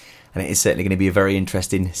interests. And it is certainly going to be a very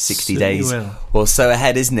interesting 60 Certainly days will. or so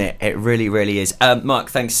ahead, isn't it? It really, really is. Mark,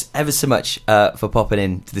 thanks ever so much for popping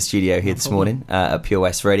in to the studio here this morning at Pure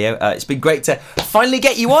West Radio. It's been great to finally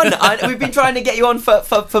get you on. We've been trying to get you on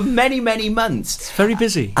for many, many months. It's very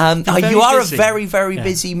busy. You are busy. a very, very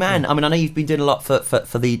busy man. I mean, I know you've been doing a lot for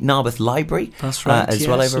the Narberth Library. That's right. As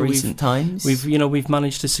well over recent times. We've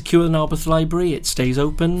managed to secure the Narberth Library. It stays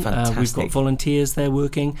open. We've got volunteers there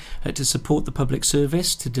working to support the public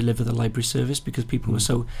service, to deliver the library service, because people were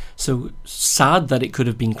so sad that it could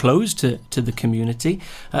have been closed to the community.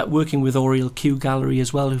 Working with Oriel Q Gallery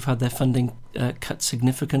as well, who've had their funding cut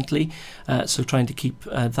significantly. So trying to keep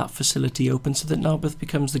that facility open so that Narberth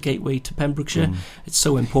becomes the gateway to Pembrokeshire. It's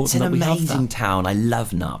so important that we have that. It's an amazing town. I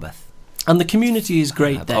love Narberth. And the community is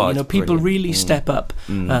great there. People brilliant. really step up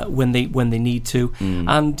when they need to,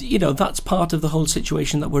 and that's part of the whole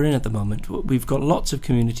situation that we're in at the moment. We've got lots of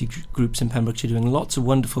community groups in Pembrokeshire doing lots of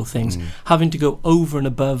wonderful things, having to go over and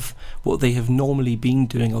above what they have normally been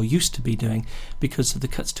doing or used to be doing because of the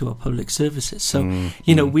cuts to our public services. So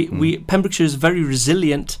we Pembrokeshire is a very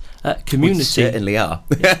resilient community. We certainly are.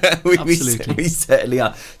 Yeah, Absolutely, we certainly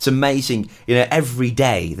are. It's amazing. Every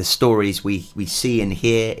day the stories we see and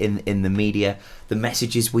hear in the media, the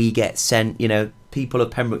messages we get sent, people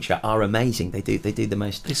of Pembrokeshire are amazing. They do the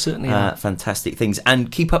most fantastic things,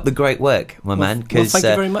 and keep up the great work, my man, because thank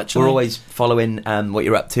you very much. We're always following what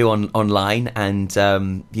you're up to online, and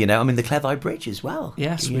the Cleddau Bridge as well.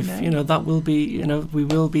 Yes, that will be, we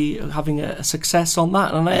will be having a success on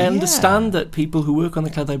that, and I understand that people who work on the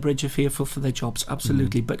Cleddau Bridge are fearful for their jobs,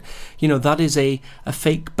 absolutely, but that is a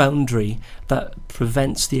fake boundary that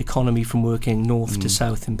prevents the economy from working north to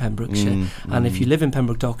south in Pembrokeshire, and if you live in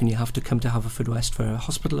Pembroke Dock and you have to come to Haverfordwest for a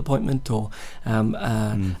hospital appointment or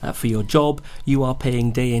for your job, you are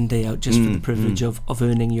paying day in, day out just for the privilege of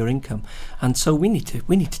earning your income. And so we need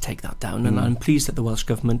to take that down, and I'm pleased that the Welsh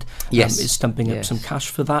Government is stumping up some cash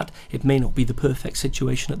for that. It may not be the perfect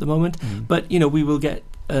situation at the moment, but we will get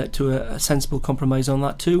to a sensible compromise on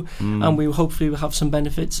that too, and we will hopefully have some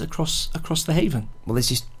benefits across the haven. Well, there's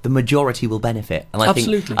just the majority will benefit, and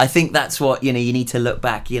I think that's what you need to look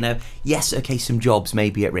back. Yes, okay, some jobs may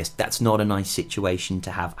be at risk. That's not a nice situation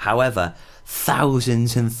to have. However,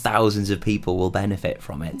 thousands and thousands of people will benefit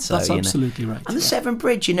from it. So, that's absolutely right. And the Severn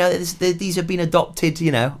Bridge, these have been adopted,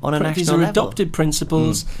 on a national level. These are adopted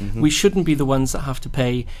principles. We shouldn't be the ones that have to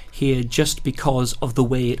pay here just because of the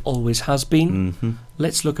way it always has been.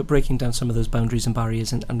 Let's look at breaking down some of those boundaries and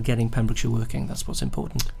barriers and getting Pembrokeshire working. That's what's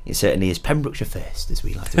important. It certainly is. Pembrokeshire first, as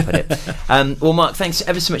we like to put it. Well, Mark, thanks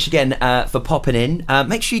ever so much again for popping in.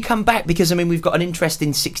 Make sure you come back, because we've got an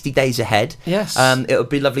interesting 60 days ahead. Yes. It would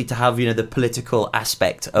be lovely to have the political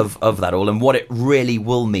aspect of that all, and what it really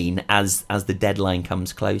will mean as the deadline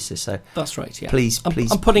comes closer. So that's right. Yeah. Please,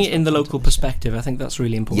 I'm putting it in the local perspective. I think that's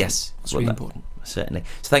really important. Yes, it's really important. Certainly.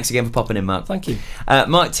 So thanks again for popping in, Mark. Thank you.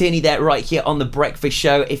 Mark Tierney there, right here on The Breakfast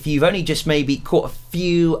Show. If you've only just maybe caught a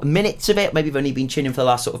few minutes of it, maybe you've only been tuning for the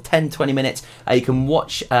last sort of 10-20 minutes, you can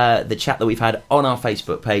watch the chat that we've had on our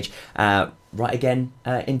Facebook page right again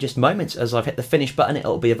in just moments. As I've hit the finish button,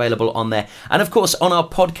 it'll be available on there, and of course on our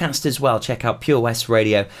podcast as well. Check out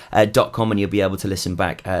purewestradio.com and you'll be able to listen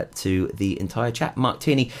back to the entire chat. Mark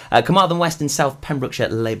Tierney, Carmarthen West and South Pembrokeshire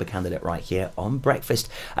Labour candidate, right here on Breakfast.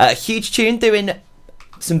 Huge tune, doing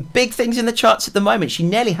some big things in the charts at the moment. She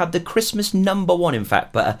nearly had the Christmas #1, in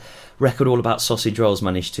fact, but a record all about sausage rolls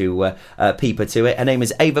managed to peep her to it. Her name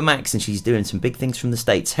is Ava Max, and she's doing some big things from the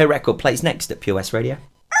States. Her record plays next at Pure West Radio.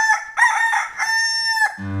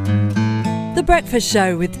 The Breakfast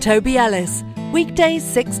Show with Toby Ellis. Weekdays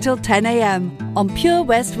 6 till 10 a.m. on Pure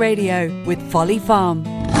West Radio with Folly Farm.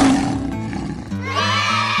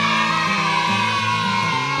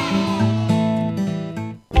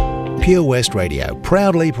 Pure West Radio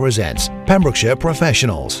proudly presents Pembrokeshire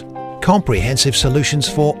Professionals. Comprehensive solutions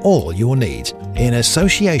for all your needs in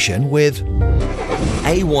association with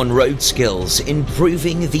A1 Road Skills,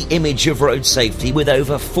 improving the image of road safety with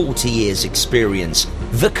over 40 years experience.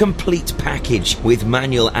 The complete package with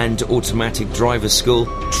manual and automatic driver school,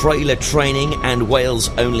 trailer training and Wales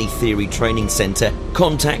only theory training centre.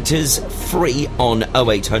 Contact us free on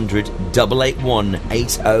 0800 881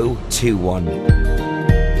 8021.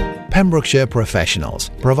 Pembrokeshire Professionals,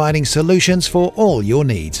 providing solutions for all your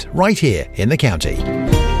needs right here in the county.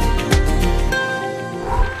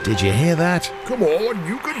 Did you hear that? Come on,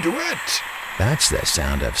 you can do it! That's the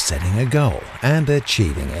sound of setting a goal and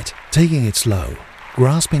achieving it. Taking it slow,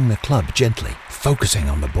 grasping the club gently, focusing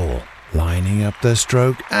on the ball, lining up the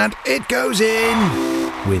stroke, and it goes in!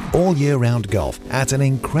 With all year-round golf at an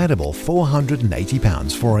incredible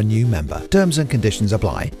 £480 for a new member. Terms and conditions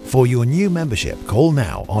apply. For your new membership, call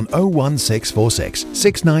now on 01646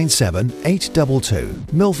 697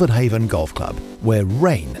 822. Milford Haven Golf Club, where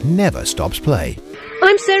rain never stops play.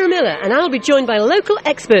 I'm Sarah Miller, and I'll be joined by local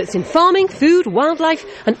experts in farming, food, wildlife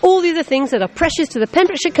and all the other things that are precious to the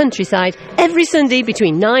Pembrokeshire countryside every Sunday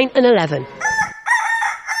between 9 and 11.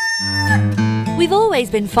 We've always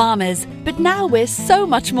been farmers, but now we're so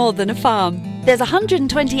much more than a farm. There's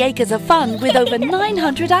 120 acres of fun with over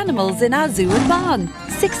 900 animals in our zoo and barn.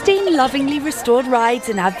 16 lovingly restored rides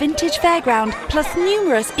in our vintage fairground, plus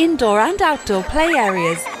numerous indoor and outdoor play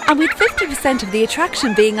areas. And with 50% of the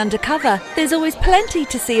attraction being undercover, there's always plenty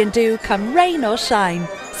to see and do come rain or shine.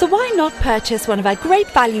 So why not purchase one of our great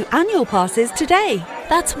value annual passes today?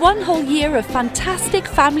 That's one whole year of fantastic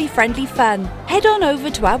family-friendly fun. Head on over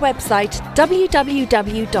to our website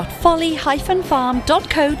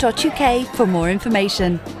www.folly-farm.co.uk for more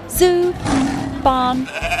information. Zoo, barn,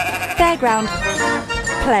 fairground,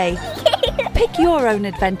 play. Pick your own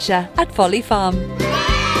adventure at Folly Farm.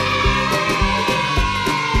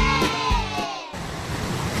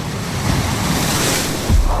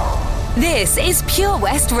 This is Pure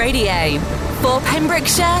West Radio. For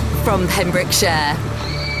Pembrokeshire, from Pembrokeshire.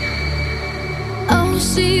 Oh,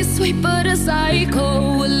 she's sweet but a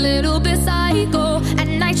psycho, a little bit psycho. At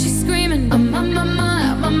night she's screaming, I'm on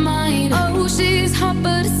my mind. Oh, she's hot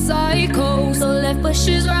but a psycho, so left but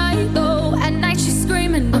she's right though. At night she's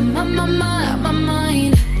screaming, I'm on my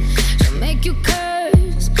mind. She'll make you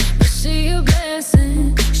curse, but she a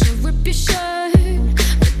blessing. She'll rip your shirt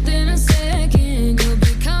within a second. You'll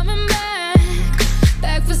be coming back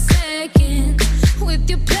for seconds with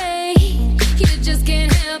your play. You just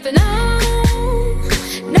can't help it. No,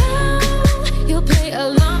 you'll play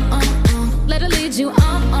along. Let her lead you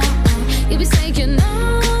on. You'll be saying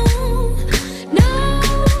no,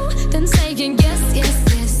 then saying yes,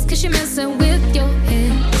 'cause you're messing with your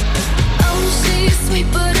head. Oh, she's sweet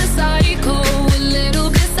but a psycho, a little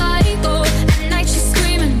bit psycho. At night she's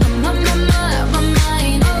screaming, my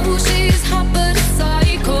mind. Oh, she's hot but a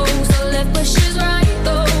psycho, so left but she's right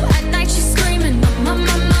though. At night she's screaming, my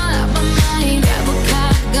mind. Grab a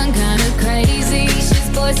car, gun kinda crazy. She's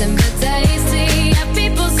poison but tasty. And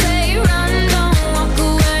people say run, don't walk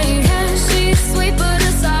away. Yeah, she's sweet but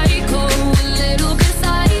a psycho, a little bit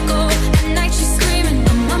psycho. At night she's screaming,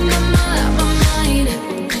 my mind.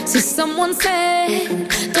 See, someone said,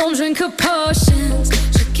 don't drink her potions.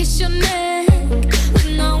 She'll kiss your neck with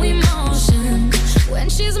no emotion. When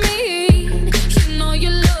she's mean, you know you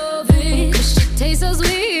love it. She tastes so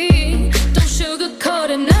sweet, don't sugarcoat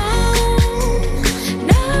it.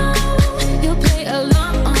 No, you'll play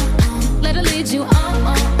along. Let her lead you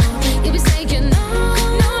on. You'll be saying no,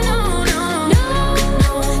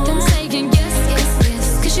 then saying yes,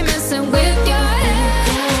 'cause you're messing with your head.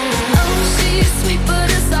 Oh, she's sweet but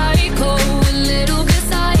a psycho, a little bit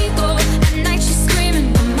psycho. At night she's screaming,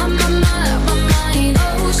 my mind.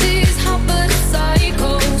 Oh, she's hot but a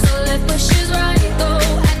psycho, so left but she's right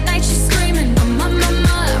though. At night she's screaming, my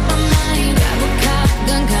mind. Grab a car,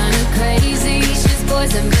 gun kinda crazy. She's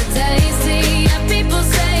poison but tasty. And people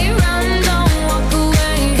say run, don't walk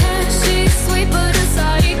away. Yeah, she's sweet but a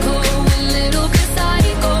psycho, a little bit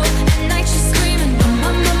psycho. At night she's screaming, my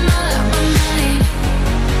mind.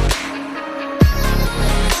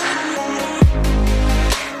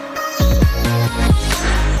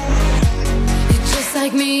 You're just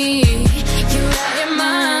like me, you're out your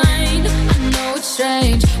mind. I know it's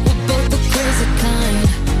strange, we're both the crazy kind.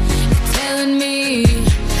 You're telling me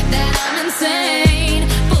that I'm insane,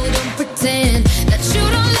 but don't pretend that you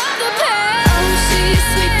don't love the pain. Oh, she's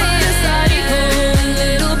sweet but a psycho, a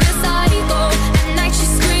little bit psycho. At night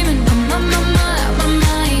she's screaming, my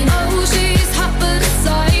mind. Oh, she's hot but a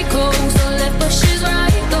psycho, so left but she's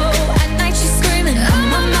right though. At night she's screaming, my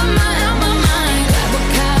mind. Grab a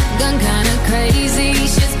car, gun kinda crazy.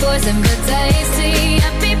 She's poison but tasty.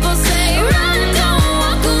 And people say run, don't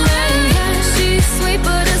walk away. Yeah, she's sweet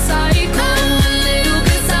but a psycho, a little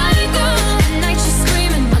bit psycho. At night she's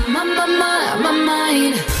screaming, my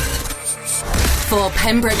mind. For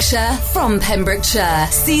Pembrokeshire, from Pembrokeshire.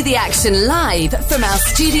 See the action live from our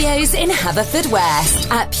studios in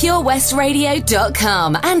Haverfordwest at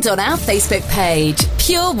purewestradio.com and on our Facebook page,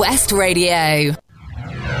 Pure West Radio.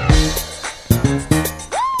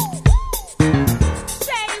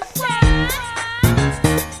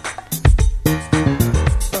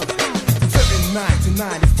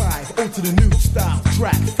 To the new style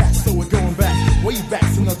track, fast, so we're going back, way back,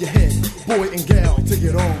 so nod your head, boy and girl.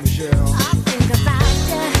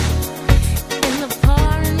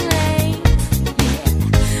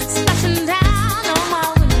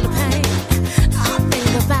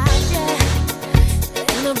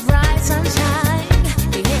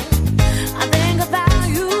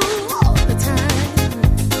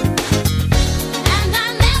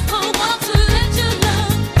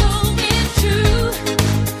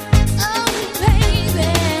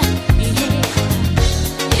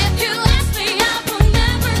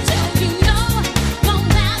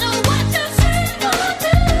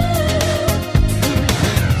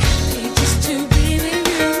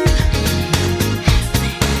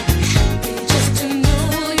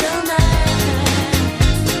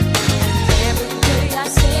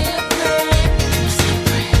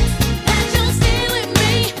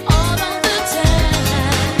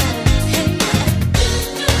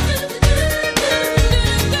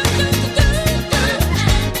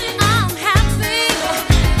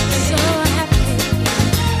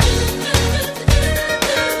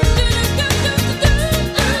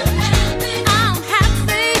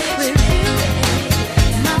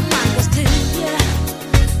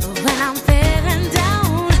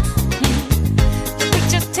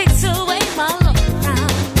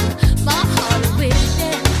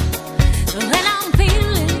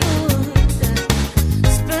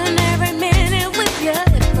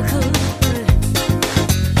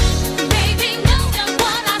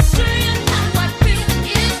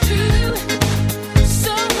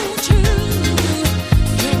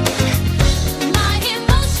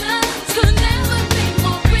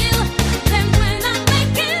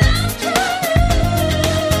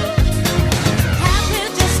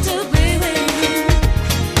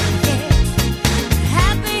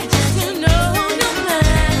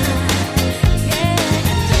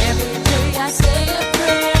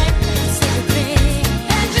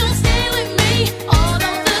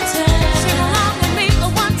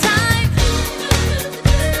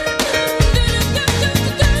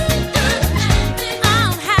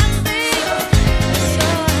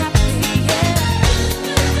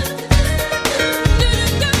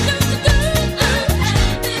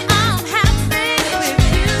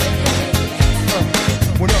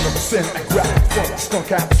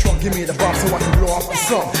 Give me the bomb so I can blow off the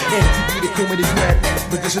song. MTV, they call me the grand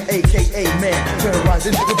magician, aka man.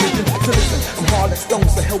 Terrorizing the vision. So listen, I'm hard like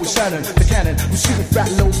stones, the hell with Shannon. The cannon, we shooting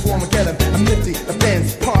fat loads for Armageddon. I'm nifty, the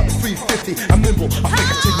band's part 350. I'm nimble, I think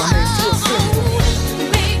I take my name to a symbol.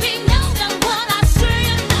 Baby, know that what I say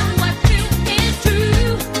and know I feel is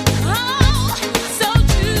true. Oh, so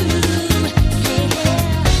true. Yeah.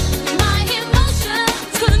 My emotions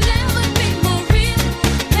could never be more real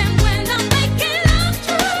than when I'm making love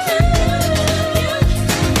to you.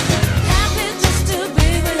 Happy just to be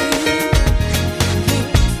with you.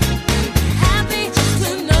 Happy just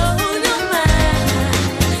to know you're mine.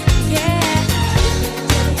 Yeah.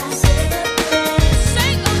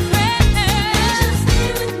 Say a prayer. Just be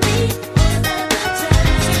with me all the time.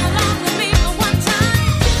 Sing along with me for one time.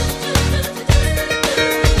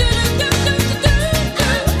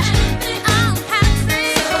 I'm happy,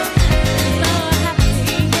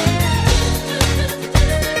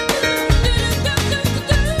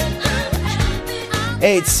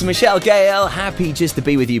 It's Michelle Gale, happy just to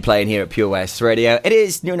be with you, playing here at Pure West Radio. It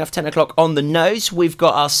is near enough 10 o'clock on the nose. We've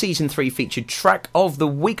got our Season 3 featured track of the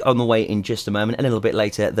week on the way in just a moment, a little bit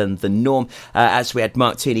later than the norm, as we had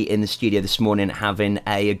Mark Tierney in the studio this morning having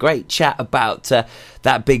a great chat about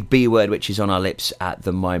that big B word which is on our lips at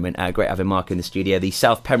the moment. Great having Mark in the studio, the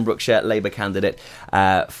South Pembrokeshire Labour candidate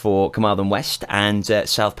for Carmarthen West, and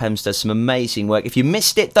South Pems does some amazing work. If you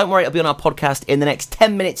missed it, don't worry, it'll be on our podcast in the next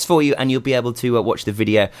 10 minutes for you, and you'll be able to watch the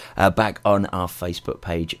video back on our Facebook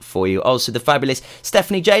page for you. Also, the fabulous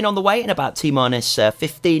Stephanie Jane on the way in about T-minus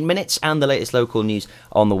 15 minutes, and the latest local news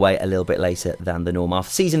on the way a little bit later than the norm. Our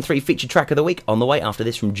Season 3 featured track of the week on the way after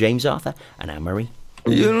this from James Arthur and Anne-Marie.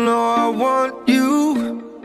 You know I want you.